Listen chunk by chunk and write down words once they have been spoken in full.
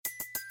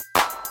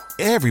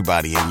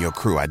Everybody in your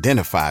crew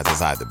identifies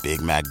as either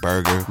Big Mac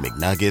Burger,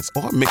 McNuggets,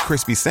 or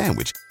McCrispy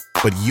Sandwich.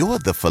 But you're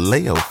the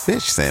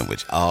Filet-O-Fish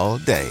Sandwich all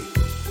day.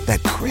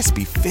 That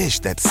crispy fish,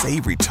 that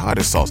savory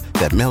tartar sauce,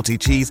 that melty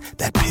cheese,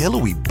 that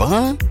pillowy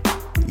bun.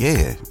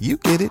 Yeah, you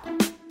get it.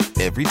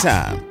 Every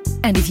time.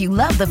 And if you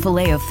love the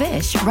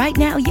Filet-O-Fish, right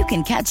now you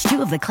can catch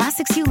two of the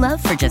classics you love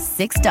for just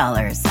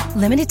 $6.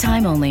 Limited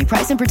time only.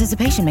 Price and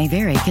participation may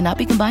vary. Cannot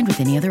be combined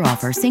with any other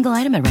offer. Single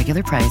item at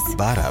regular price.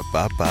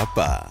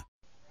 Ba-da-ba-ba-ba.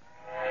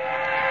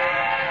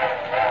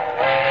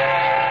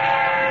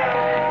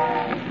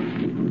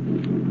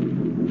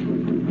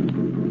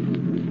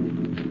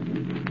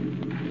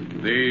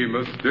 The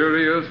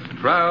Mysterious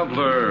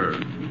Traveler.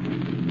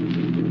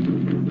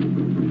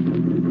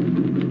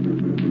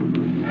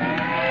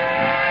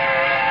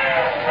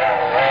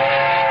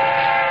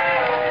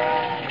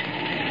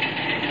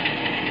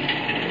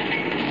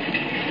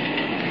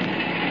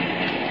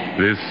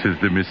 This is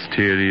the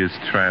Mysterious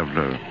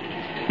Traveler,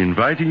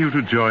 inviting you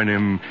to join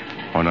him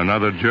on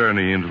another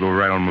journey into the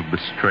realm of the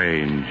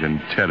strange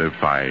and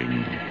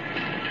terrifying.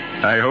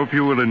 I hope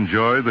you will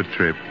enjoy the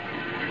trip,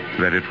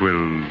 that it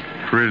will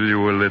thrill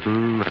you a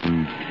little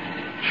and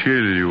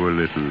chill you a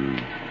little.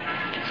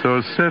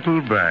 So settle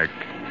back,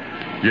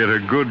 get a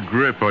good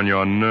grip on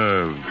your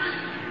nerves.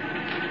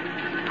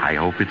 I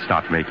hope it's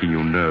not making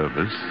you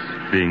nervous,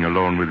 being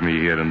alone with me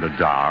here in the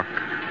dark.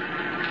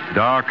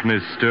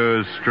 Darkness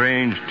stirs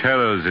strange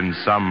terrors in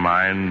some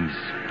minds,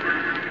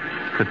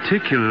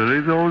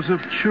 particularly those of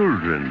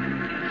children.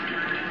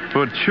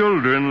 For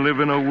children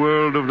live in a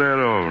world of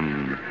their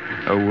own,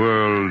 a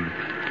world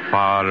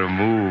far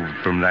removed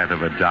from that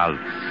of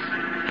adults.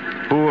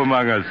 Who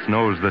among us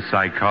knows the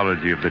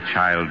psychology of the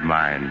child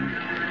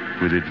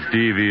mind, with its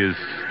devious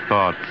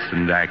thoughts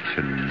and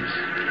actions,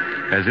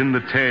 as in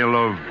the tale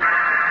of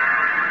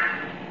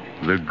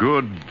The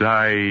Good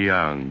Die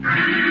Young.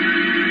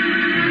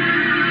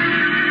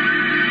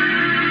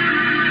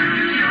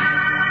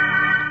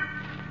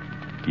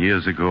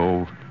 Years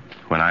ago,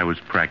 when I was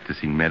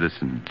practicing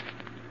medicine,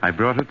 I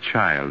brought a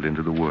child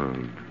into the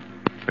world,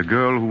 a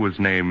girl who was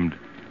named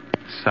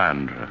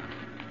Sandra.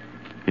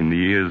 In the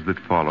years that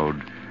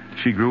followed,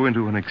 she grew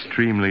into an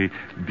extremely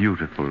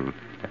beautiful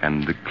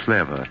and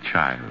clever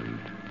child.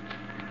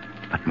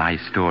 But my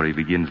story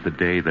begins the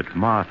day that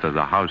Martha,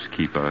 the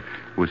housekeeper,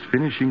 was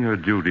finishing her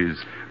duties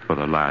for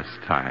the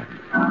last time.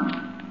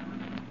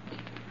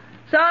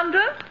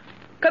 Sandra,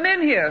 come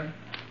in here.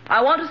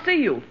 I want to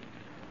see you.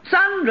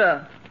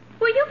 Sandra!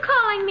 Were you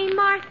calling me,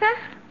 Martha?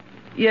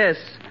 Yes.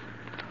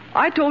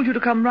 I told you to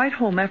come right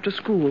home after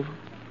school.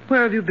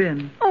 Where have you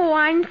been? Oh,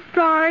 I'm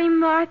sorry,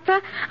 Martha.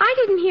 I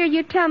didn't hear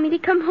you tell me to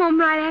come home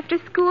right after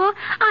school.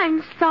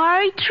 I'm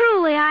sorry,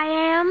 truly I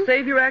am.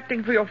 Save your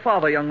acting for your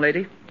father, young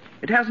lady.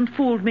 It hasn't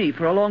fooled me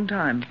for a long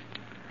time.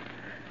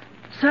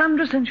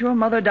 Sandra, since your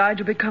mother died,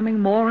 you're becoming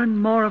more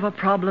and more of a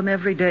problem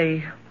every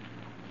day.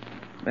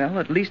 Well,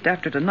 at least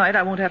after tonight,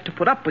 I won't have to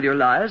put up with your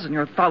lies and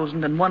your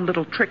 1,001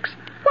 little tricks.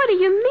 What do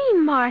you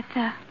mean,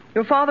 Martha?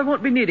 Your father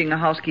won't be needing a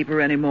housekeeper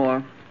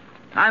anymore.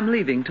 I'm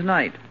leaving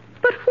tonight.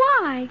 But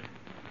why?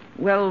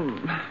 Well,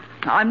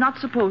 I'm not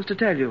supposed to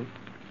tell you.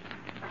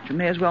 But you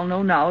may as well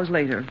know now as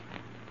later.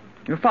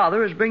 Your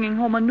father is bringing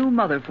home a new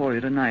mother for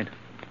you tonight.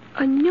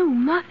 A new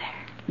mother?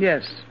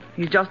 Yes,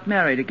 he's just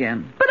married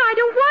again. But I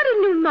don't want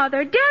a new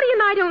mother. Daddy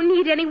and I don't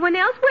need anyone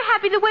else. We're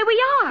happy the way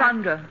we are.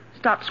 Sandra,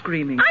 stop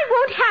screaming. I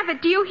won't have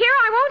it. Do you hear?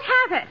 I won't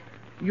have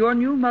it. Your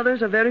new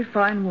mother's a very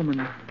fine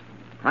woman.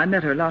 I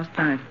met her last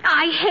night.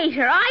 I hate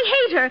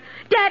her.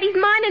 Daddy's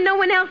mine and no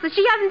one else's.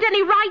 She hasn't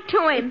any right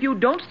to him. If you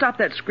don't stop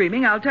that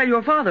screaming, I'll tell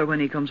your father when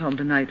he comes home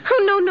tonight.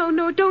 Oh,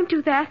 no, don't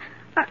do that.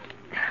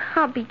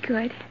 I'll be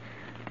good.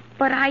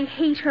 But I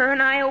hate her, and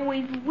I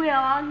always will.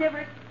 I'll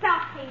never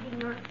stop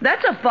hating her.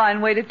 That's a fine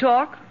way to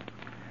talk.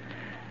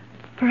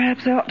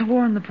 Perhaps I ought to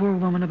warn the poor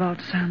woman about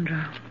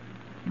Sandra.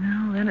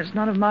 Well, then it's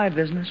none of my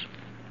business.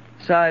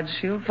 Besides,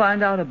 she'll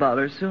find out about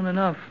her soon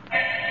enough.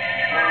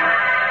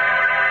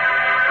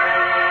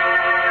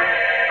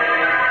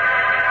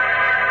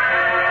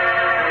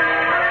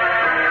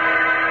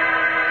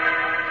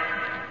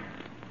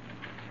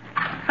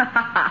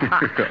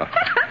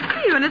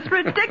 Stephen, it's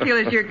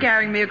ridiculous you're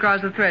carrying me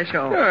across the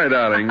threshold. All right,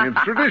 darling.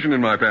 It's tradition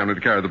in my family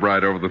to carry the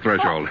bride over the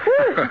threshold.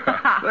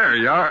 There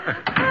you are.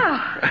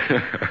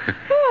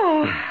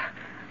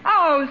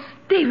 Oh,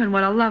 Stephen,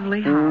 what a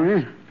lovely house.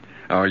 Mm-hmm.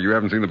 Oh, you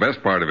haven't seen the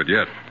best part of it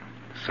yet.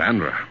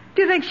 Sandra.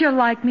 Do you think she'll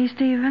like me,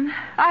 Stephen?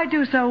 I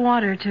do so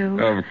want her to.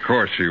 Of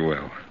course she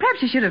will.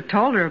 Perhaps you should have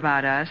told her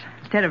about us,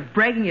 instead of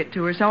breaking it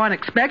to her so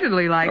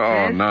unexpectedly like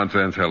Oh, this.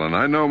 nonsense, Helen.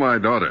 I know my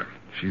daughter.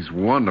 She's a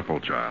wonderful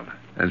child.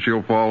 And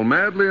she'll fall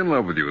madly in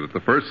love with you at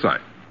the first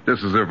sight,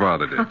 just as her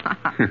father did.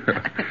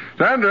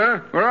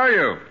 Sandra, where are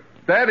you?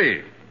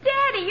 Daddy.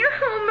 Daddy, you're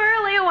home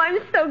early. Oh, I'm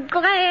so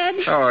glad.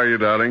 How are you,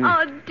 darling?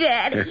 Oh,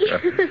 Daddy.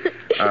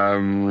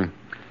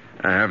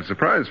 I have a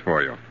surprise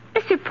for you.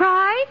 A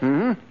surprise?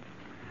 Mm-hmm.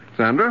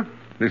 Sandra,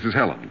 this is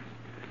Helen.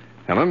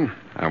 Helen,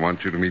 I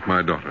want you to meet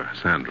my daughter,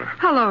 Sandra.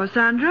 Hello,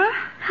 Sandra.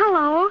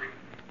 Hello.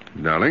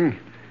 Darling,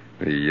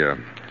 The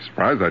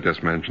surprise I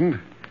just mentioned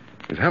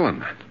is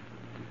Helen.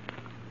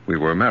 We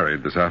were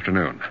married this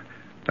afternoon.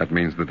 That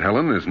means that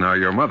Helen is now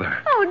your mother.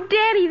 Oh,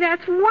 Daddy,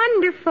 that's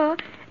wonderful.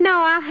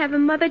 Now I'll have a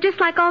mother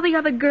just like all the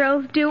other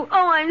girls do.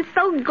 Oh, I'm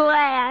so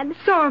glad.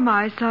 So am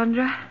I,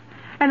 Sandra.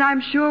 And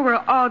I'm sure we're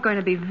all going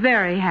to be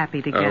very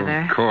happy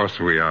together. Of course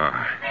we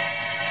are.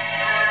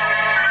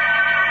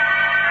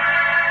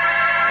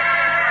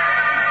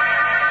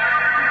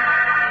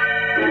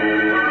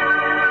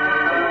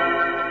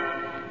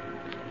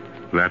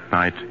 That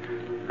night,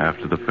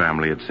 after the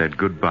family had said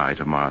goodbye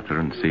to Martha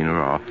and seen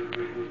her off,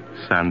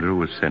 Sandra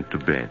was sent to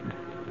bed.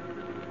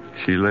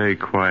 She lay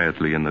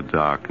quietly in the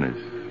darkness,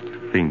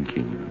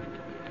 thinking.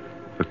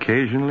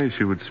 Occasionally,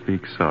 she would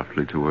speak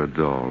softly to her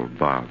doll,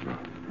 Barbara.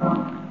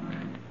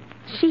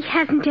 She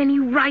hasn't any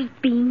right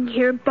being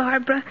here,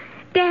 Barbara.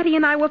 Daddy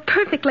and I were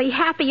perfectly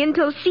happy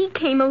until she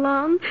came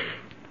along.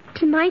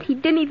 Tonight, he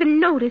didn't even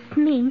notice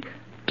me.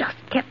 Just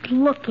kept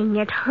looking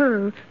at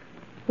her.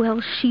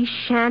 Well, she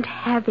shan't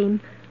have him.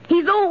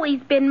 He's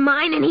always been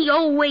mine, and he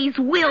always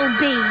will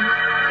be.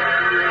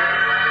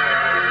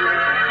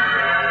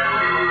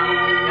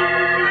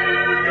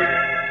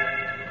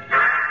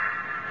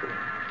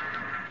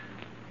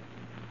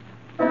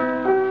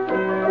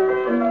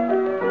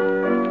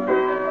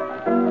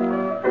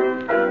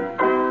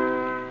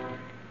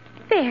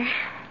 There.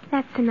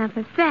 That's enough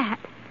of that.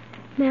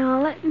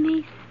 Now, let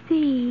me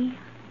see.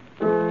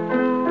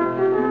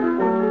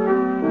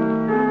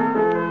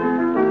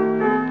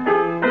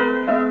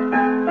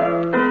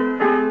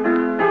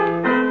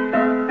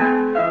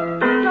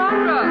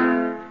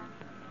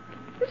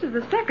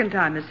 The second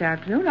time this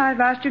afternoon I've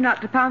asked you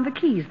not to pound the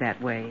keys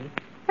that way.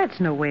 That's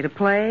no way to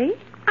play.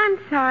 I'm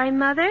sorry,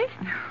 Mother.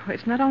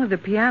 It's not only the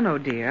piano,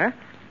 dear.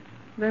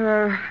 There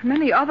are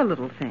many other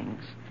little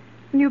things.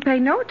 And you pay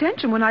no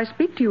attention when I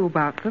speak to you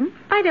about them.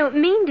 I don't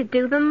mean to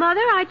do them, Mother.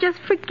 I just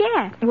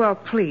forget. Well,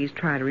 please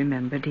try to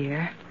remember,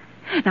 dear.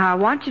 Now, I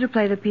want you to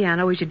play the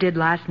piano as you did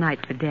last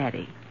night for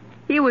Daddy.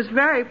 He was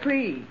very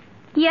pleased.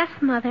 Yes,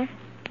 Mother.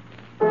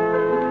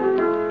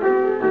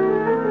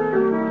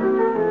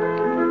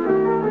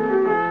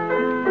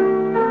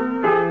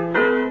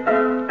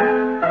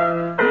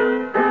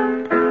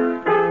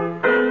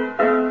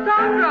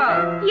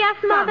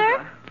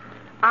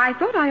 I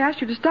thought I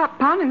asked you to stop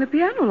pounding the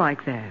piano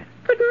like that.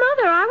 But,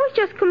 Mother, I was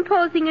just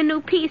composing a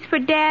new piece for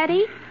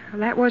Daddy. Well,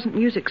 that wasn't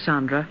music,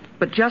 Sandra,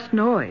 but just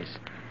noise.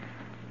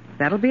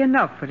 That'll be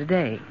enough for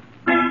today.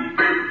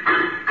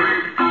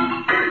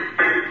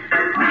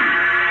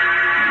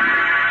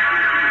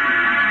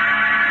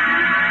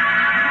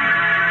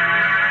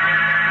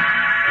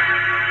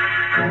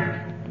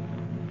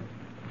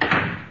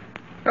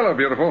 Hello,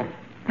 beautiful.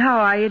 How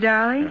are you,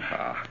 darling?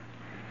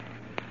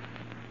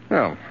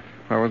 Well,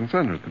 why wasn't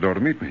Sandra at the door to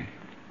meet me?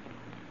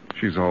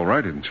 She's all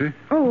right, isn't she?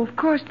 Oh, of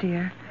course,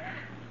 dear.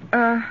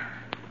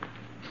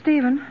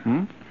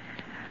 Stephen.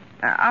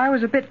 I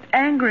was a bit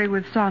angry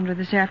with Sandra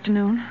this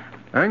afternoon.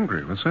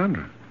 Angry with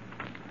Sandra?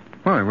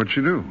 Why? What'd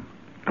she do?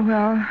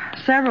 Well,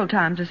 several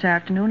times this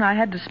afternoon I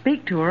had to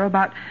speak to her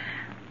about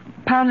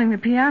pounding the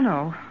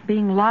piano,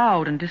 being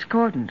loud and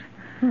discordant.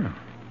 Well,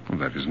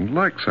 that isn't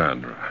like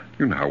Sandra.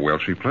 You know how well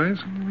she plays.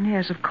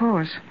 Yes, of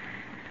course.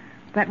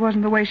 That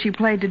wasn't the way she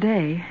played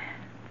today.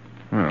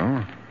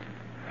 Well,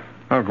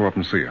 I'll go up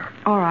and see her.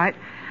 All right.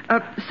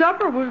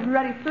 Supper will be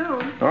ready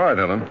soon. All right,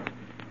 Ellen.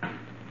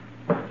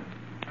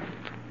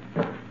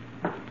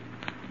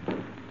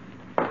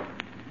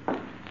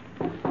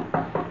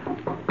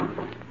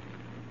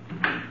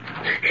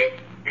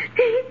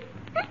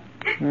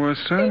 Why,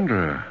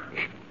 Sandra,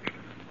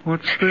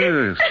 what's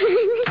this?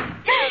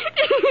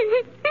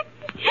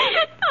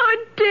 Oh,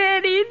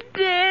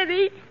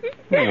 Daddy.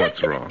 Well,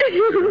 what's wrong?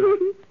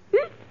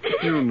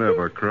 You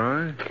never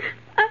cry.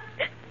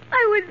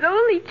 I was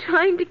only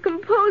trying to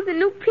compose a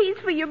new piece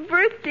for your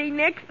birthday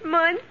next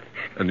month.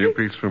 A new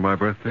piece for my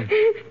birthday?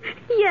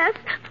 Yes,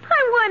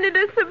 I wanted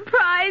to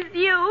surprise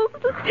you.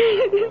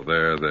 Oh,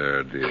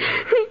 there, dear.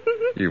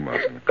 You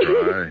mustn't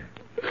cry.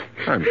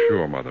 I'm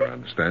sure Mother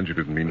understands you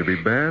didn't mean to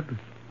be bad.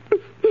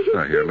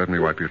 Now, here, let me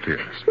wipe your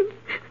tears.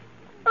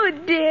 Oh,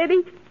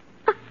 Daddy,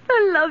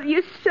 I love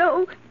you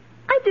so.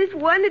 I just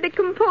wanted to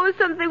compose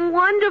something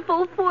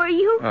wonderful for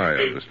you. I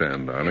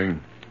understand,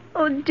 darling.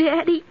 Oh,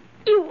 Daddy,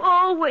 you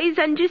always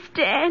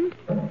understand.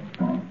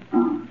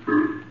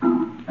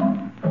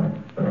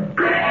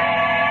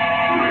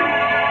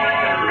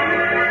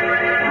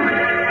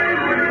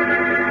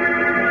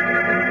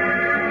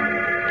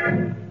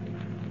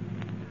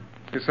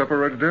 Is supper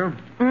ready, dear?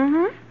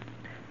 Mm-hmm.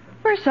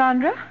 Where's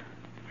Sandra?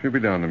 She'll be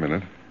down in a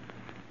minute.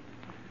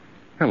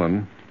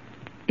 Helen.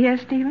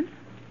 Yes, Stephen?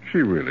 She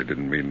really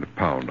didn't mean to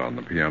pound on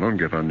the piano and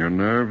get on your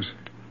nerves.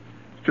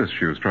 It's just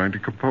she was trying to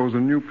compose a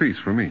new piece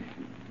for me.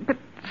 But,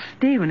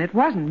 Stephen, it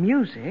wasn't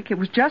music. It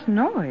was just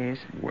noise.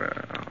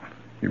 Well,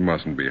 you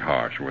mustn't be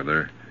harsh with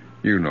her.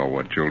 You know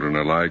what children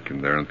are like.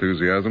 In their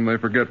enthusiasm, they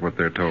forget what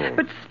they're told.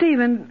 But,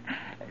 Stephen,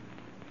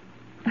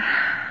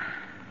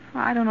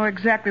 I don't know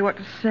exactly what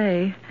to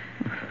say.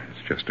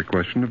 It's just a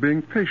question of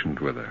being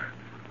patient with her.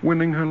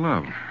 winning her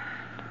love.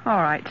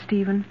 All right,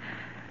 Stephen.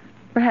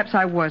 Perhaps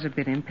I was a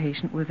bit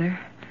impatient with her.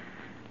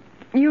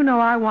 You know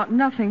I want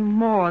nothing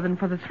more than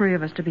for the three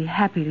of us to be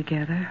happy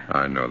together.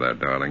 I know that,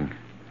 darling.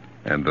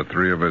 And the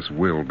three of us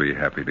will be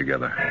happy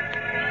together.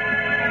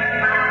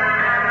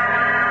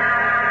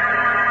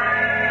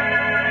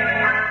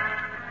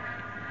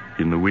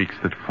 In the weeks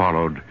that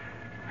followed,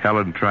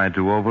 Helen tried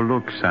to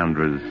overlook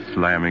Sandra's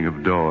slamming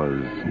of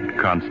doors, and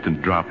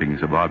constant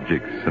droppings of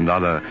objects, and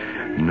other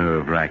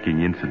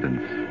nerve-wracking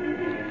incidents.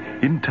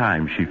 In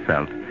time, she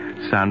felt,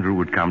 Sandra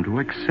would come to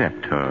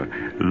accept her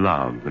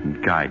love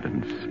and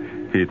guidance.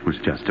 It was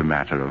just a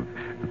matter of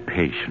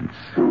patience.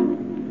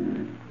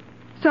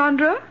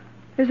 Sandra,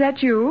 is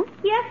that you?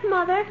 Yes,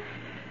 Mother.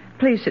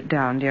 Please sit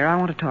down, dear. I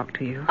want to talk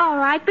to you. All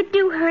right, but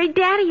do hurry.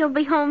 Daddy'll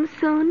be home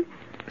soon.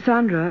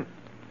 Sandra,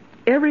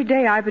 every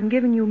day I've been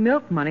giving you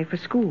milk money for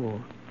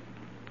school.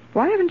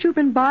 Why haven't you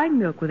been buying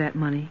milk with that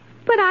money?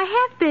 But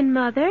I have been,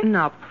 Mother.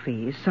 Now,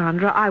 please,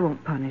 Sandra, I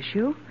won't punish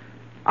you.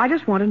 I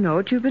just want to know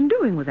what you've been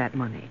doing with that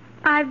money.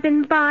 I've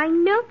been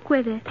buying milk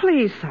with it.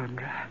 Please,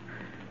 Sandra.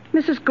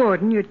 Mrs.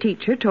 Gordon, your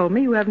teacher, told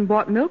me you haven't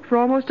bought milk for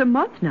almost a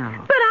month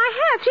now. But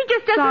I have. She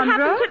just doesn't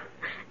Sandra, happen to...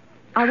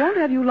 I won't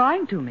have you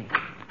lying to me.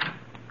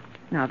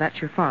 Now,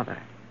 that's your father.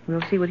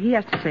 We'll see what he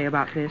has to say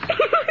about this.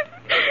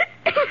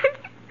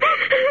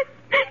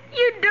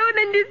 You don't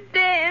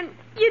understand.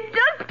 You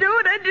just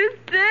don't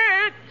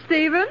understand.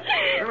 Stephen?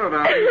 Hello,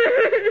 darling.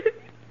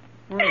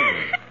 Oh,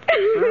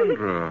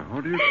 Sandra,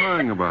 what are you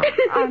crying about?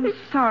 I'm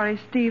sorry,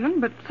 Stephen,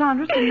 but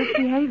Sandra's been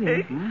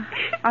misbehaving.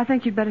 I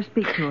think you'd better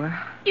speak to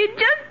her. You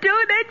just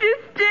don't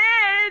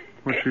understand.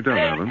 What's she done,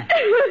 Helen?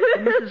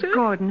 Mrs.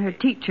 Gordon, her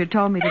teacher,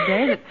 told me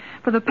today that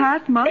for the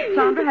past month,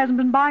 Sandra hasn't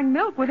been buying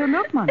milk with her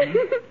milk money.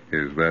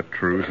 Is that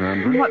true,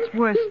 Sandra? What's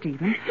worse,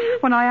 Stephen,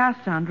 when I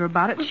asked Sandra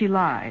about it, she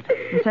lied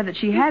and said that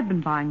she had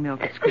been buying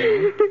milk at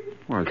school.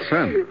 Why,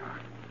 Sandra,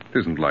 it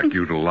isn't like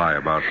you to lie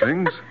about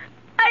things.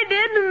 I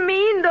didn't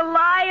mean to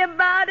lie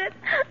about it.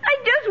 I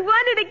just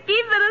wanted to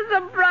keep it a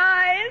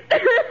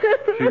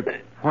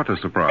surprise. What a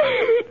surprise.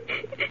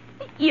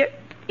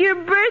 Your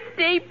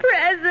birthday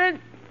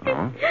present.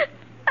 Oh?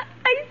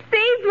 I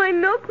saved my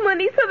milk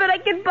money so that I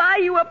could buy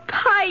you a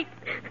pipe.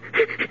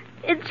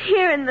 It's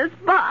here in this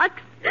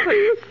box. But,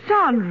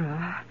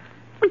 Sandra,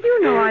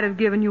 you know I'd have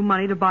given you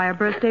money to buy a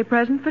birthday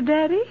present for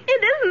Daddy.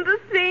 It isn't the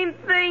same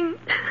thing.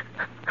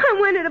 I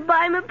wanted to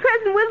buy him a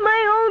present with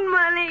my own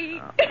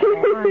money.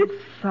 Oh, I'm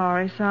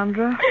sorry,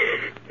 Sandra.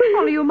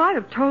 Only you might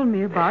have told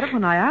me about it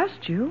when I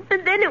asked you.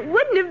 And then it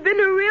wouldn't have been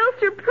a real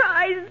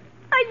surprise.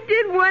 I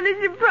did want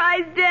to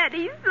surprise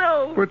Daddy,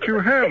 so... But you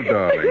have,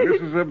 darling.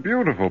 This is a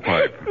beautiful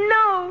pipe.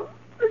 No,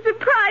 the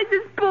surprise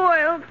is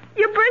spoiled.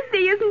 Your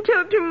birthday isn't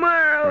till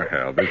tomorrow.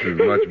 Well, this is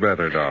much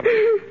better, darling.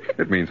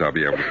 It means I'll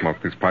be able to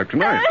smoke this pipe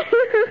tonight.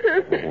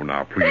 Oh,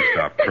 now, please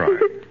stop crying.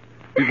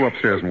 You go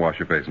upstairs and wash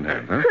your face and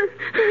hands, huh?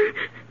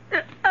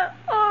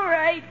 All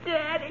right,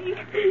 Daddy.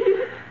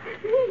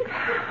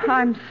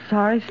 I'm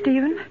sorry,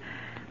 Stephen,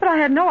 but I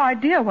had no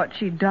idea what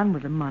she'd done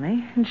with the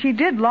money, and she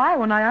did lie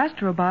when I asked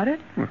her about it.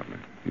 Well,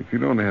 if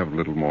you'd only have a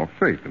little more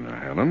faith in her,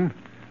 Helen.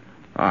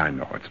 I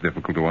know it's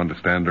difficult to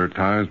understand her at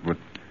times, but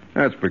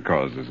that's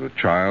because as a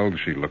child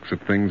she looks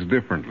at things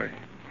differently.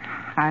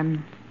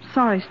 I'm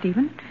sorry,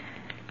 Stephen,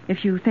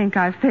 if you think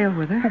I've failed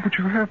with her. Oh, but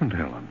you haven't,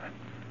 Helen.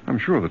 I'm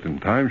sure that in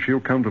time she'll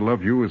come to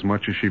love you as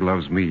much as she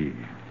loves me.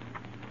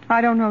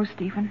 I don't know,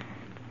 Stephen.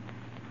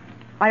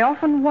 I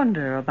often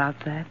wonder about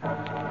that.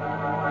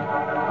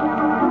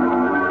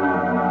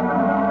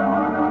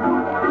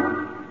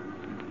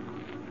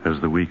 As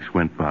the weeks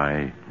went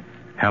by,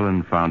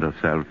 Helen found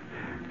herself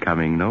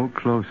coming no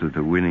closer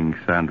to winning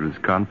Sandra's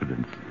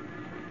confidence.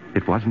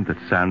 It wasn't that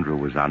Sandra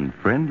was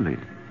unfriendly,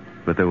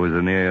 but there was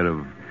an air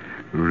of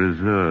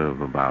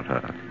reserve about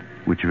her,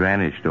 which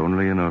vanished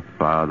only in her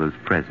father's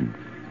presence.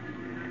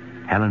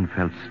 Helen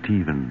felt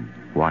Stephen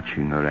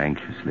watching her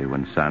anxiously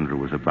when Sandra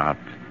was about,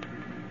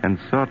 and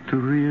sought to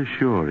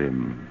reassure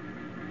him.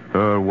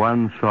 Her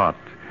one thought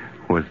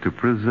was to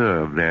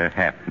preserve their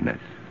happiness.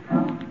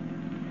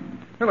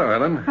 Hello,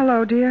 Helen.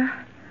 Hello, dear.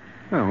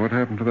 Oh, what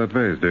happened to that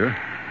vase, dear?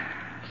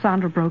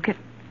 Sandra broke it.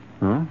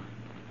 Oh?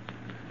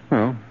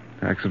 Well,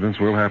 accidents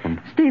will happen.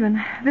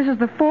 Stephen, this is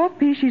the fourth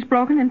piece she's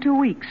broken in 2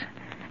 weeks.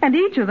 And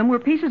each of them were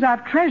pieces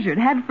I've treasured,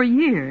 had for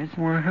years.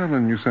 Why,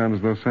 Helen, you sound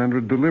as though Sandra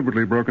had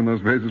deliberately broken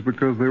those vases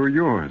because they were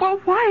yours.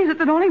 Well, why is it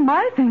that only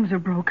my things are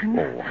broken?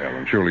 Oh,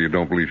 Helen, surely you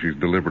don't believe she's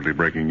deliberately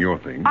breaking your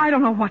things. I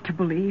don't know what to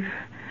believe.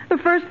 The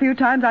first few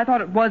times I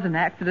thought it was an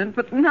accident,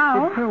 but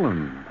now... But,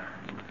 Helen...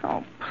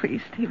 Oh,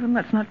 please, Stephen,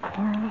 let's not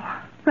quarrel.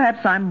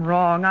 Perhaps I'm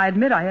wrong. I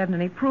admit I haven't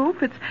any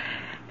proof. It's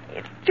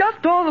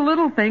just all the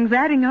little things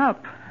adding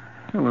up.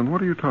 Helen,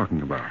 what are you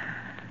talking about?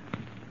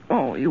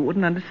 Oh, you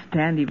wouldn't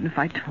understand even if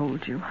I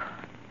told you.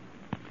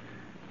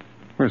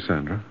 Where's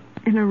Sandra?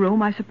 In her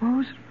room, I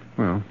suppose.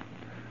 Well,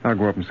 I'll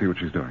go up and see what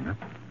she's doing, huh?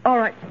 All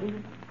right,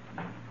 Stephen.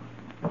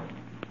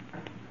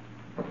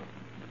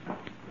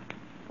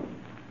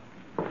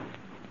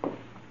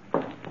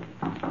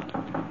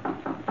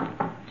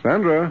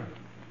 Sandra,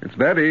 it's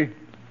Daddy.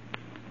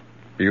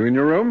 Are you in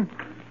your room?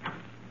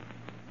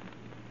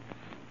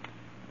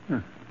 Huh.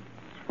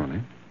 It's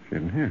funny. She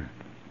isn't here.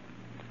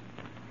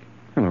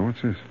 Hello,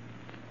 what's this?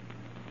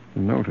 A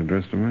note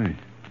addressed to me.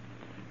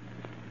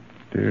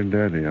 Dear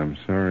Daddy, I'm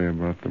sorry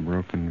about the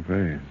broken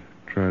vase.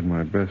 Tried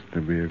my best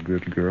to be a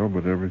good girl,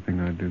 but everything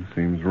I do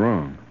seems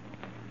wrong.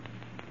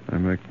 I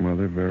make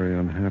Mother very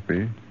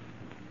unhappy,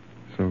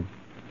 so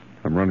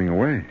I'm running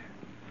away.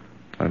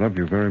 I love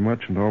you very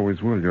much and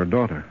always will. Your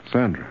daughter,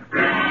 Sandra.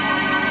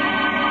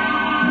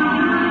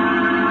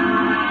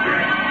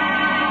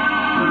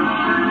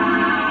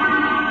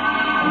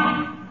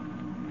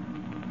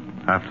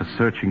 After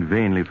searching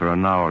vainly for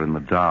an hour in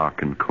the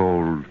dark and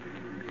cold,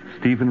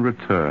 Stephen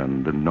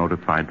returned and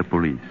notified the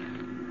police.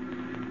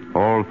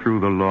 All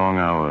through the long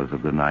hours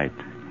of the night,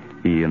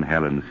 he and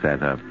Helen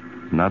sat up,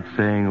 not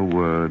saying a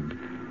word,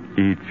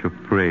 each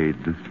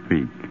afraid to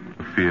speak,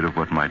 for fear of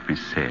what might be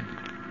said.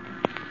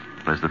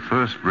 As the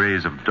first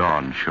rays of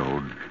dawn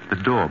showed, the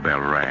doorbell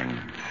rang.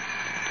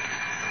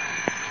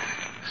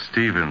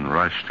 Stephen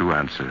rushed to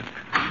answer it.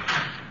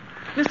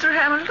 Mr.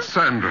 Hamilton?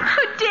 Sandra.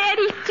 Oh,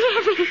 Daddy.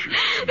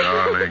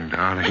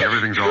 Darling,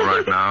 everything's all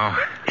right now.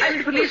 I'm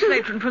the police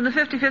matron from the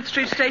 55th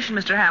Street station,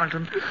 Mr.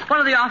 Hamilton. One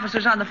of the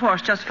officers on the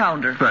force just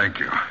found her. Thank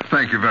you.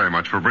 Thank you very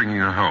much for bringing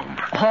her home.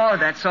 Oh,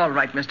 that's all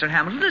right, Mr.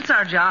 Hamilton. It's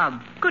our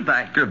job.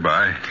 Goodbye.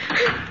 Goodbye.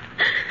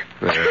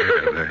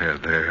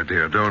 There,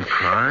 dear. Don't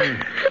cry.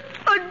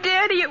 Oh,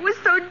 Daddy, it was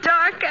so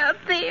dark out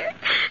there.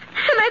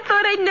 And I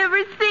thought I'd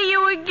never see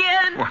you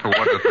again.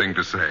 What a thing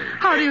to say.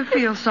 How do you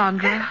feel,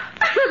 Sandra?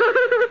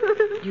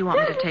 Do you want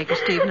me to take her,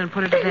 Stephen, and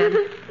put her to bed?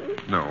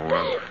 No,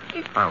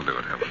 I'll do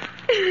it, Helen.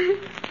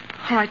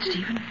 All right,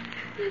 Stephen.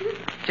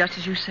 Just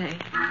as you say.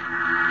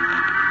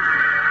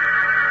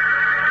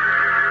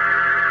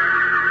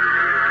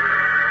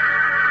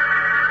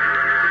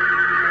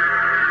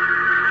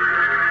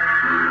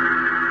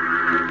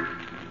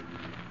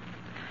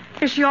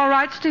 Is she all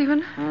right,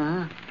 Stephen?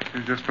 Mm-hmm.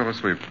 She just fell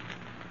asleep.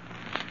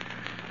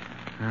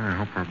 I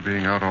hope her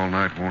being out all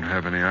night won't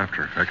have any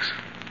after effects.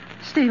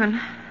 Stephen,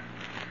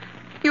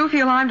 you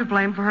feel I'm to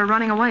blame for her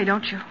running away,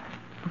 don't you?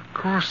 Of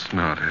course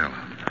not,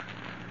 Helen.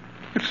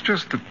 It's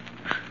just that,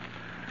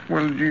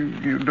 well,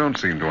 you don't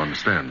seem to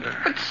understand her.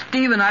 But,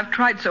 Stephen, I've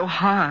tried so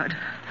hard.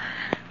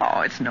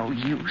 Oh, it's no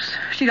use.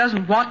 She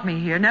doesn't want me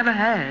here, never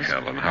has.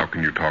 Helen, how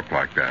can you talk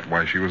like that?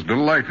 Why, she was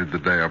delighted the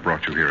day I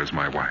brought you here as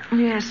my wife.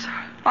 Yes,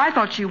 I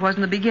thought she was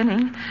in the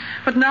beginning.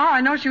 But now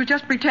I know she was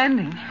just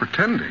pretending.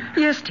 Pretending?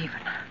 Yes, Stephen.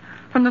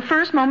 From the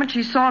first moment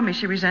she saw me,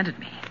 she resented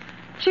me.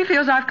 She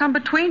feels I've come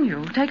between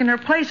you, taken her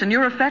place in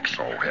your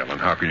affection. Oh, Helen,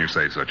 how can you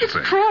say such a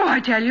thing? It's true, I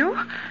tell you.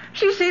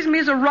 She sees me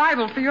as a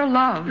rival for your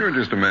love. You're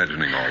just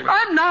imagining all this.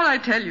 I'm not, I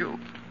tell you.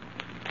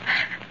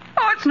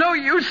 Oh, it's no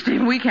use,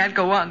 Stephen. We can't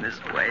go on this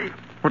way.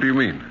 What do you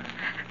mean?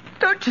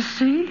 Don't you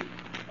see?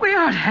 We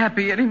aren't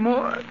happy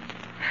anymore.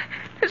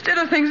 Instead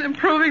of things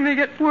improving, they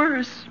get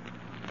worse.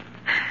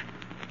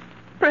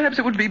 Perhaps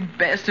it would be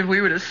best if we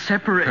were to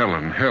separate.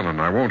 Helen,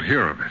 I won't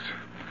hear of it.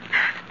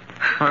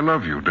 I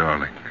love you,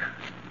 darling.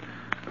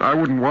 I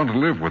wouldn't want to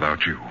live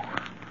without you.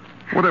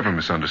 Whatever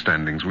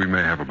misunderstandings we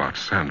may have about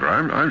Sandra,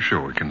 I'm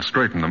sure we can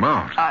straighten them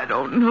out. I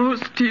don't know,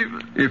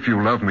 Stephen. If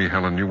you love me,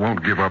 Helen, you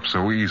won't give up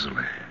so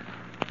easily.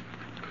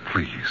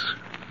 Please,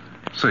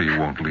 say you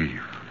won't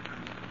leave.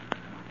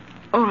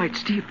 All right,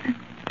 Stephen.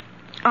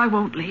 I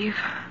won't leave.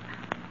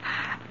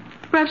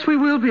 Perhaps we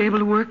will be able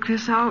to work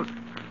this out.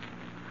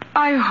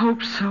 I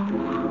hope so.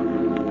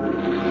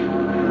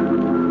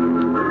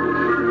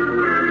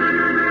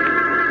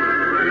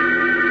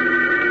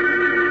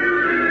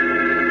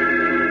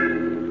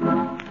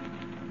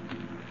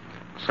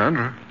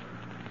 Sandra?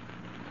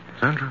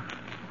 Sandra?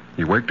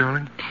 You awake,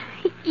 darling?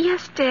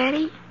 Yes,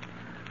 Daddy.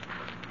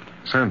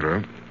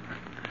 Sandra,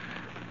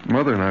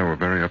 Mother and I were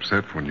very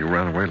upset when you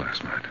ran away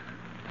last night.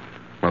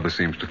 Mother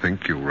seems to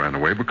think you ran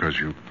away because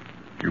you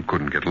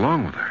couldn't get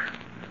along with her.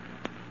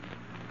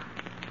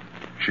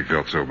 She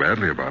felt so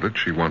badly about it,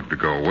 she wanted to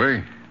go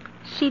away.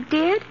 She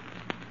did?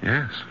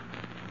 Yes.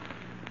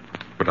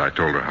 But I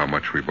told her how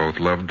much we both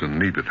loved and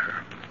needed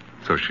her.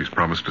 So she's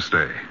promised to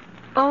stay.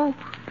 Oh.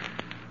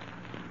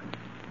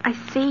 I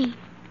see.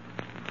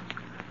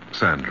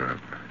 Sandra,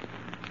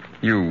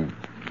 you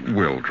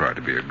will try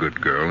to be a good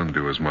girl and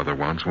do as Mother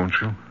wants,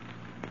 won't you?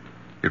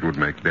 It would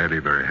make Daddy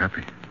very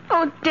happy.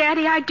 Oh,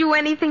 Daddy, I'd do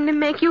anything to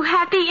make you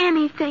happy,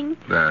 anything.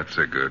 That's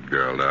a good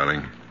girl,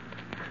 darling.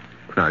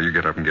 Now, you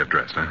get up and get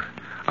dressed, huh?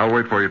 I'll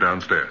wait for you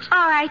downstairs.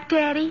 All right,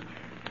 Daddy.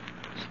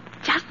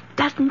 He just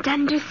doesn't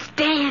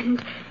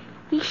understand.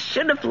 He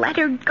should have let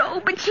her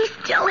go, but she's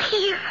still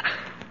here.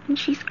 And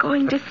she's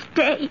going to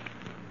stay.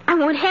 I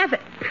won't have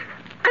it.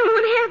 I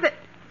won't have it.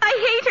 I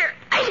hate her.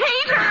 I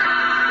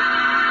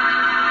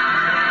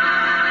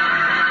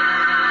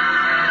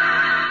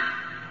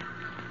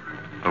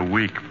hate her. A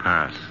week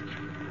passed.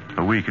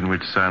 A week in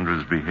which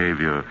Sandra's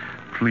behavior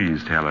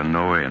pleased Helen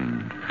no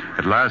end.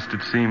 At last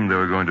it seemed they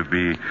were going to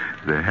be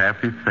the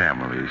happy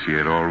family she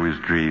had always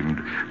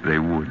dreamed they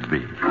would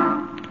be.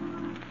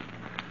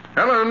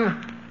 Helen!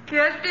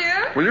 Yes,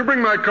 dear? Will you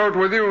bring my coat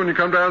with you when you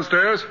come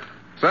downstairs?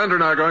 Sandra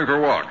and I are going for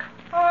a walk.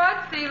 All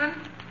right, Stephen.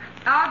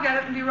 I'll get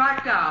it and be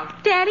right down.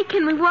 Daddy,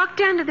 can we walk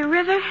down to the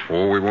river?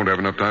 Oh, we won't have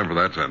enough time for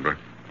that, Sandra.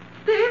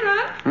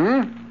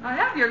 Stephen? I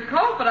have your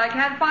coat, but I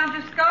can't find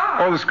your scarf.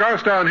 Oh, the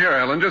scarf's down here,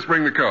 Helen. Just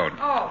bring the coat.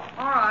 Oh,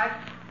 all right.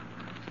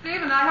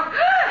 Stephen, I hope...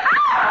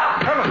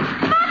 Helen!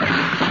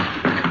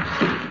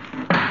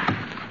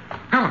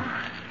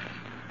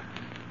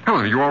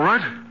 Helen, are you all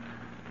right?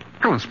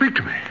 Helen, speak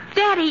to me.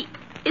 Daddy,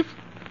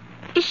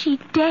 is she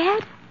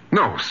dead?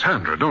 No,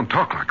 Sandra, don't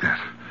talk like that.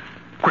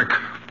 Quick,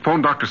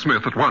 phone Dr.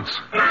 Smith at once.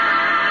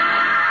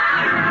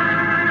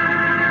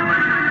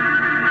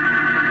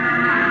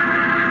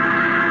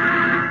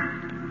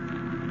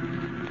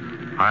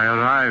 I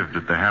arrived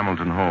at the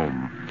Hamilton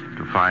home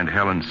to find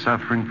Helen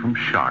suffering from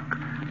shock,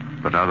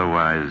 but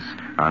otherwise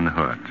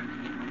unhurt.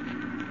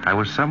 I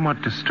was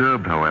somewhat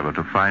disturbed, however,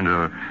 to find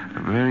her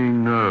very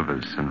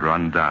nervous and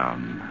run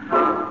down.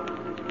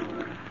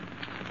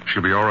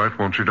 She'll be all right,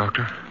 won't she,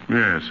 Doctor?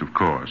 Yes, of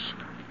course.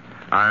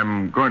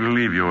 I'm going to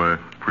leave you a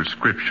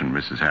prescription,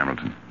 Mrs.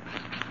 Hamilton.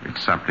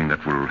 It's something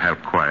that will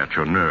help quiet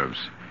your nerves.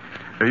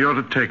 You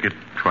ought to take it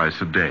twice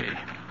a day.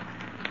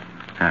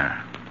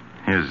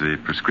 Here's the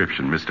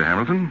prescription, Mr.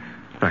 Hamilton.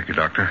 Thank you,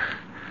 Doctor.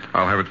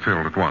 I'll have it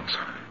filled at once.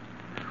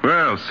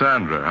 Well,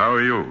 Sandra, how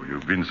are you?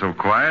 You've been so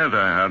quiet,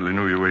 I hardly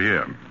knew you were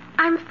here.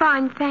 I'm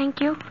fine, thank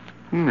you.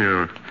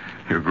 You're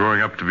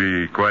growing up to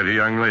be quite a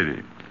young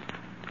lady.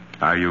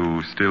 Are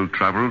you still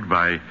troubled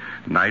by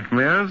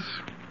nightmares?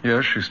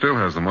 Yes, she still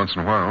has them once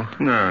in a while.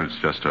 No, it's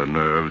just her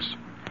nerves.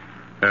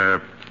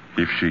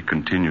 If she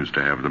continues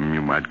to have them,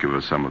 you might give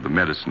her some of the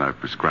medicine I've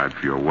prescribed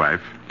for your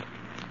wife.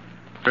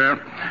 Well,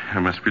 I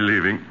must be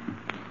leaving.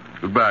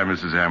 Goodbye,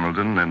 Mrs.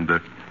 Hamilton, and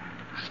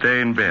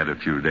stay in bed a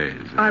few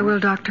days. I will,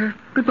 Doctor.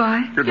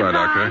 Goodbye. Goodbye,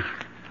 Doctor.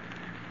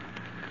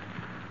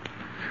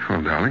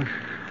 Well, darling,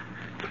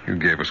 you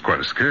gave us quite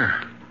a scare.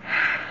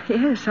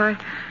 Yes,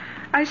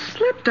 I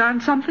slipped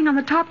on something on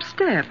the top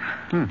step.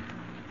 You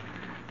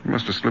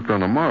must have slipped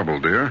on a marble,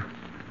 dear.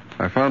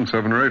 I found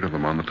 7 or 8 of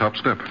them on the top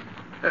step.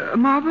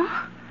 Marble?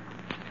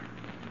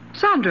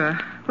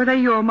 Sandra, were they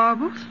your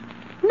marbles?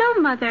 No,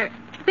 Mother.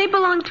 They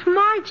belong to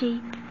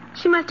Margie.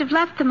 She must have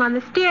left them on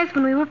the stairs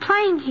when we were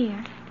playing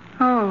here.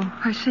 Oh,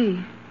 I see.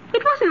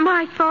 It wasn't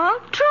my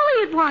fault.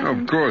 Truly it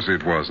wasn't. Of course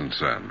it wasn't,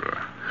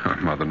 Sandra. Our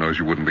mother knows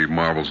you wouldn't leave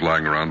marbles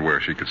lying around where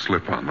she could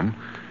slip on them.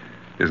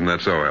 Isn't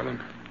that so,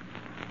 Ellen?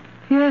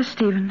 Yes,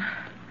 Stephen.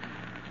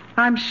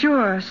 I'm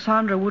sure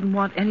Sandra wouldn't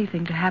want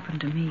anything to happen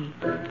to me.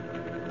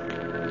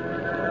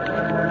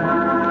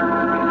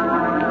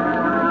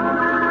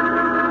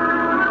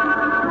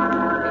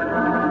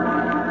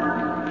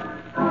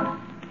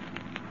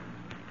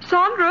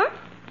 Sandra,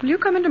 will you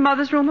come into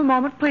Mother's room a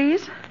moment,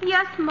 please?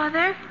 Yes,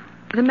 Mother.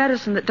 The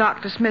medicine that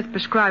Dr. Smith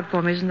prescribed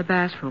for me is in the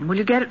bathroom. Will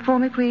you get it for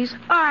me, please?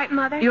 All right,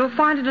 Mother. You'll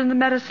find it in the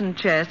medicine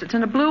chest. It's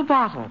in a blue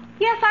bottle.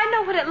 Yes, I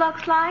know what it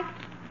looks like.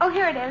 Oh,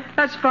 here it is.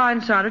 That's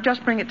fine, Sandra.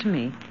 Just bring it to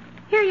me.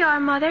 Here you are,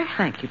 Mother.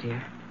 Thank you,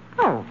 dear.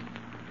 Oh,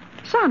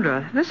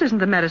 Sandra, this isn't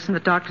the medicine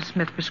that Dr.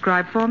 Smith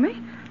prescribed for me.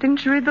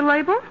 Didn't you read the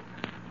label?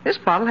 This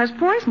bottle has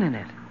poison in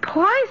it.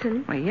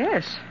 Poison? Well,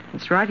 yes.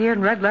 It's right here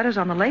in red letters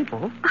on the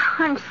label. Oh,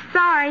 I'm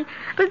sorry,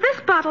 but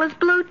this bottle is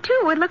blue,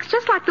 too. It looks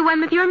just like the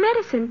one with your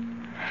medicine.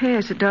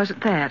 Yes, it does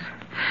at that.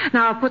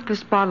 Now, I'll put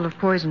this bottle of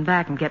poison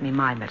back and get me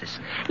my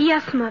medicine.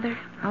 Yes, Mother.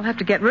 I'll have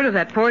to get rid of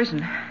that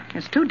poison.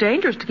 It's too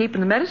dangerous to keep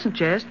in the medicine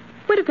chest.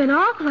 Would have been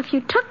awful if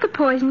you took the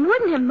poison,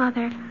 wouldn't it,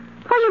 Mother?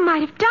 Or you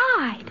might have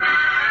died.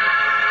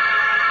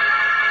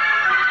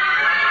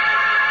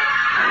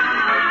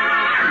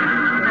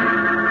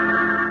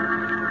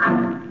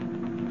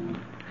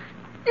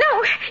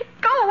 No,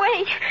 go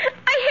away.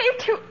 I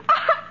hate you.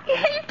 Oh, I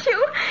hate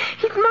you.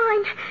 He's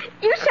mine.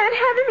 You shan't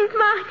have him. He's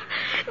mine.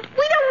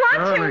 We don't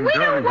want you. We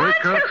don't want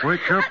you.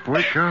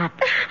 Wake up.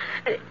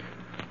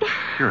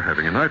 You're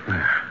having a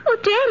nightmare. Oh,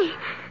 Daddy.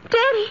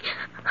 Daddy.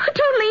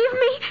 Don't leave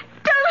me.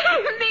 Don't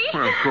leave me.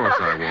 Well, of course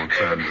I won't,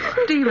 Sandra.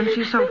 Stephen,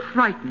 she's so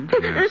frightened.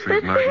 Yes,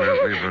 these nightmares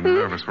leave her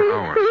nervous for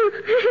hours.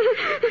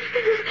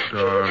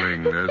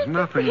 Darling, there's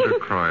nothing to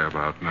cry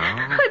about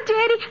now. Oh,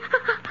 Daddy,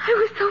 I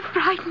was so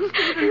frightened.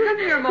 Come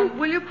here a moment,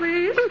 will you,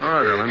 please? All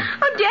right, Ellen.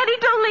 Oh, Daddy,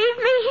 don't leave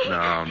me.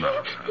 No,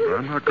 Sandra.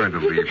 I'm not going to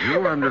leave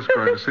you. I'm just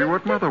going to see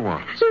what Mother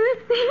wants.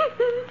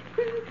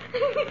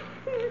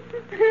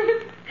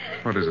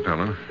 What is it,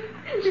 Ellen?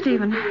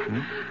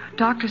 Stephen,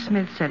 Dr.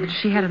 Smith said if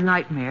she had a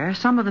nightmare,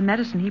 some of the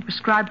medicine he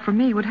prescribed for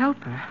me would help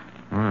her.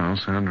 Well,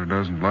 Sandra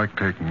doesn't like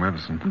taking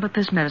medicine. But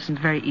this medicine's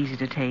very easy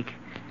to take,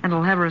 and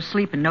it'll have her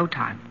asleep in no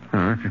time.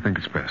 If you think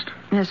it's best.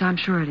 Yes, I'm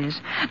sure it is.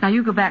 Now,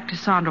 you go back to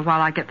Sandra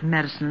while I get the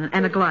medicine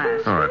and a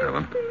glass. All right,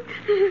 Ellen.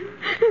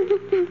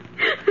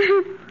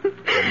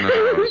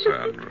 Now,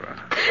 Sandra,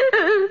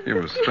 you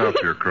must stop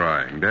your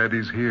crying.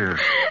 Daddy's here.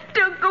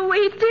 Don't go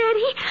away,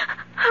 Daddy.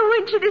 I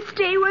want you to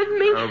stay with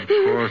me. Of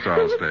course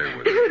I'll stay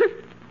with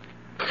you.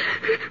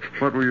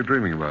 What were you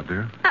dreaming about,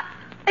 dear?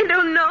 I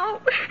don't know.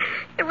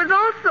 It was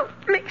all so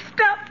mixed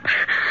up.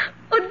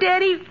 Oh,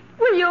 Daddy,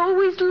 will you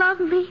always love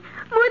me?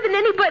 more than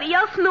anybody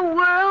else in the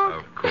world.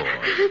 Of course.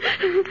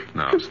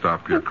 Now,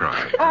 stop your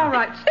crying. All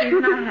right,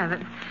 Stephen, I have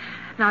it.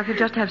 Now, if you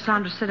just have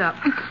Sandra sit up.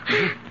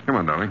 Come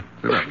on, darling.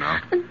 Sit up now.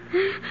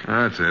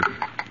 That's it.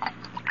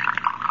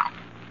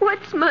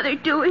 What's Mother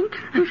doing?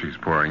 She's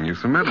pouring you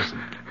some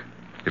medicine.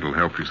 It'll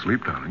help you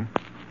sleep, darling.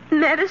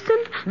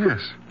 Medicine? Yes.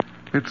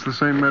 It's the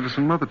same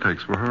medicine Mother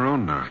takes for her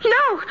own nerves. No,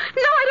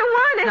 I don't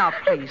want it. Now,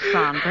 please,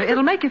 Sandra.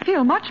 It'll make you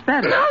feel much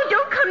better. No,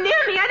 don't come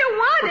near me. I don't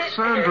want But, it.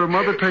 Sandra,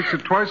 Mother takes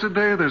it twice a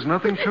day. There's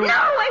nothing to it. No,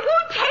 I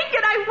won't take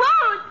it. I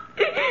won't.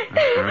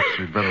 Perhaps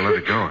you'd better let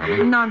it go,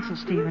 Helen. Nonsense,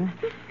 Stephen.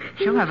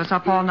 She'll have us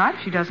up all night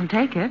if she doesn't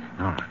take it.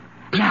 All right.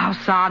 Now,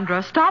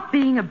 Sandra, stop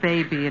being a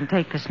baby and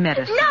take this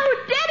medicine. No,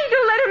 Daddy,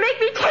 don't let her make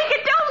me take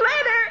it. Don't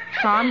let her.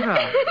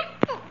 Sandra,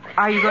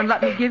 are you going to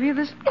let me give you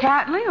this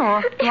quietly,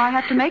 or do I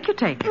have to make you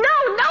take it? No,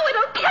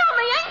 it'll kill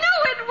me. I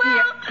know it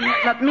will. Here,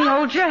 let me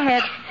hold your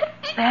head.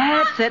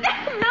 That's it.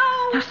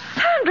 No. Now,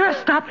 Sandra,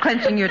 stop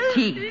clenching your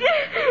teeth.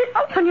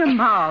 Open your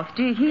mouth.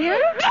 Do you hear?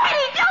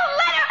 Daddy, don't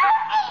let her.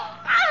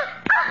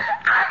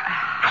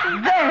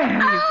 There,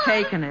 you've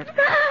taken it.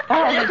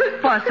 All this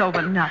fuss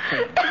over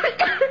nothing.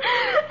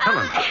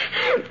 Helen,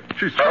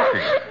 she's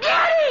talking.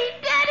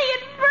 Daddy,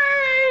 it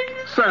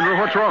burns. Sandra,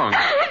 what's wrong?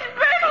 It's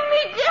burning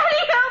me.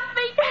 Daddy, help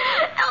me.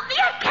 Help me.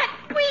 I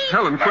can't breathe.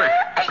 Helen, quick.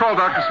 Call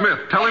Dr. Smith.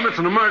 Tell him it's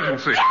an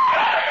emergency.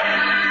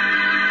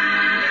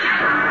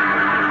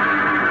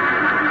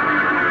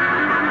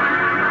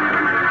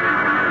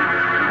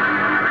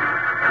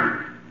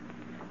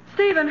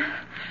 Stephen,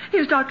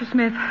 here's Dr.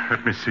 Smith.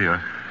 Let me see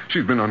her.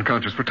 She's been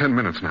unconscious for 10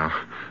 minutes now.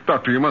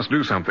 Doctor, you must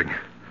do something.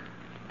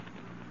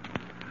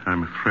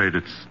 I'm afraid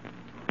it's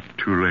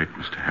too late,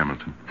 Mr.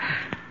 Hamilton.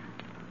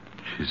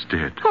 She's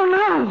dead. Oh,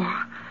 no.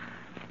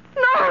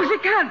 No, she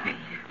can't be.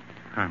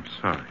 I'm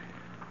sorry.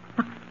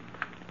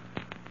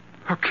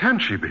 How can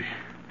she be?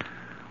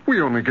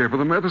 We only gave her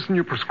the medicine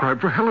you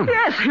prescribed for Helen.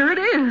 Yes, here it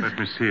is. Let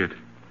me see it.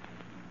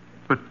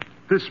 But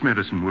this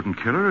medicine wouldn't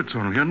kill her. It's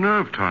only a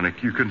nerve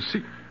tonic. You can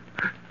see.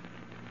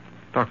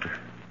 Doctor,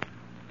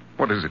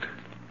 what is it?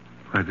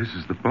 Why, this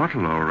is the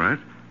bottle, all right.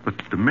 But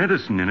the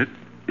medicine in it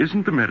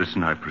isn't the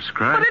medicine I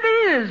prescribed. But it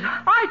is.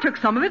 I took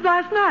some of it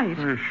last night.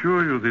 I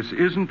assure you, this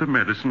isn't the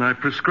medicine I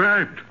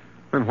prescribed.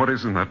 Then what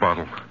is in that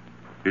bottle?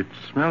 It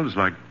smells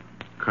like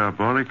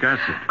carbolic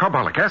acid.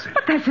 Carbolic acid.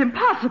 But that's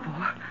impossible.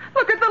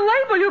 Look at the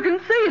label. You can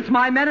see it's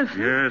my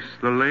medicine. Yes,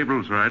 the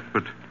label's right,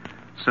 but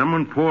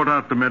someone poured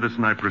out the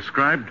medicine I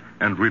prescribed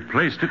and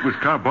replaced it with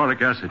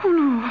carbolic acid. Oh,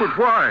 no. But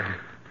why?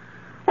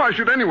 Why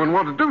should anyone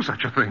want to do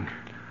such a thing?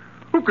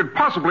 Who could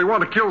possibly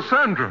want to kill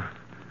Sandra?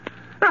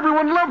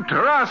 Everyone loved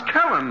her. Ask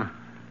Helen.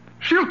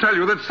 She'll tell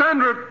you that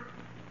Sandra...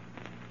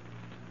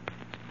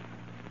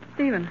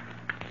 Stephen,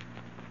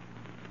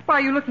 why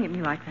are you looking at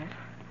me like that?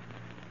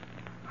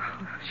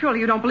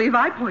 Surely you don't believe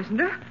I poisoned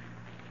her?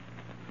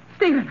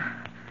 Stephen,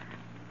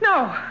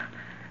 no.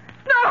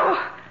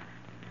 No!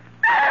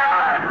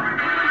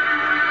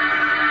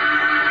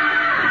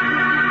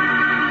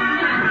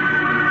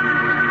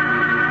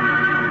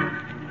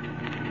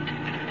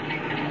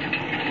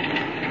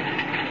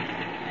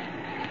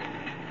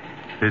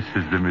 This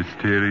is the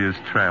mysterious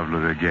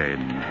traveler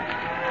again.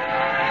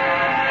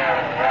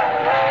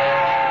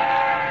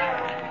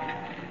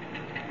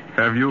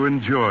 Have you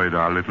enjoyed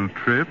our little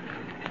trip?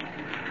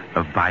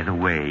 By the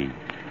way,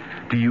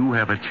 do you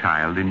have a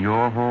child in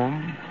your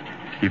home?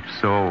 If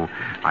so,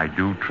 I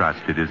do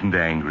trust it isn't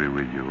angry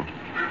with you.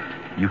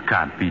 You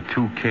can't be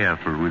too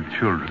careful with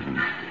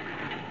children.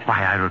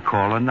 Why, I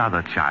recall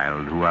another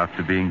child who,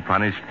 after being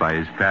punished by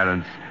his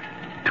parents,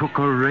 took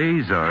a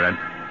razor and...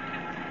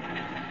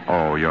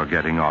 Oh, you're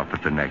getting off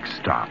at the next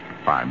stop.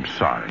 I'm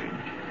sorry.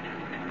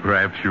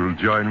 Perhaps you'll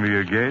join me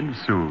again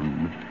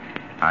soon.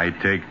 I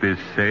take this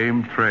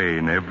same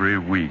train every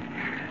week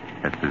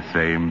at the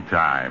same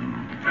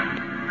time.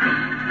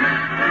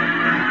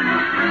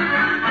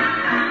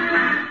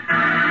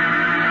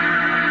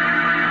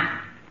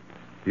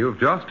 You've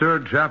just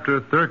heard Chapter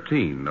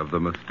 13 of The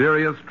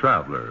Mysterious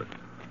Traveler,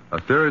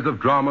 a series of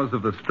dramas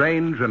of the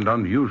strange and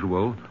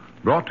unusual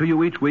brought to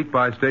you each week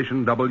by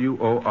station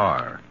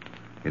WOR.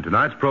 In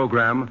tonight's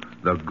program,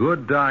 The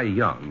Good Die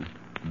Young,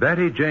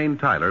 Betty Jane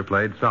Tyler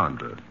played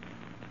Sandra.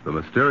 The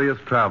Mysterious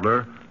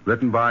Traveler,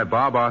 written by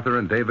Bob Arthur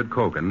and David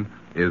Kogan,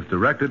 is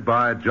directed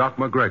by Jock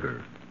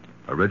McGregor.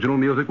 Original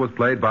music was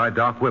played by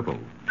Doc Whipple.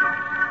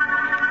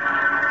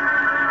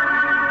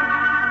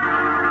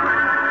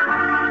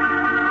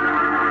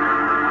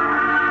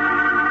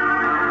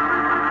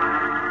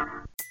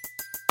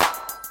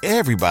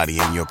 Everybody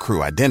in your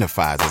crew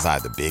identifies as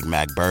either Big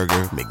Mac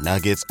Burger,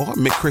 McNuggets, or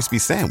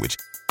McCrispy Sandwich.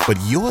 But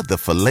you're the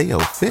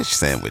Filet-O-Fish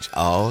Sandwich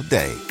all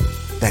day.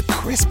 That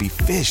crispy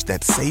fish,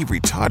 that savory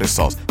tartar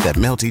sauce, that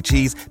melty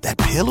cheese, that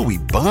pillowy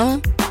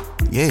bun.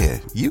 Yeah,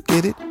 you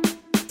get it.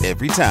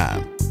 Every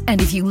time.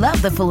 And if you love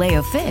the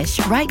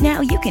Filet-O-Fish, right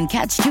now you can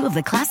catch two of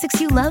the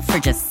classics you love for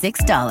just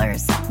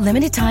 $6.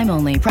 Limited time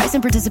only. Price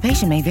and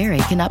participation may vary.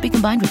 Cannot be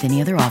combined with any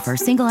other offer.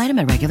 Single item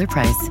at regular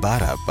price.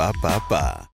 Ba-da-ba-ba-ba.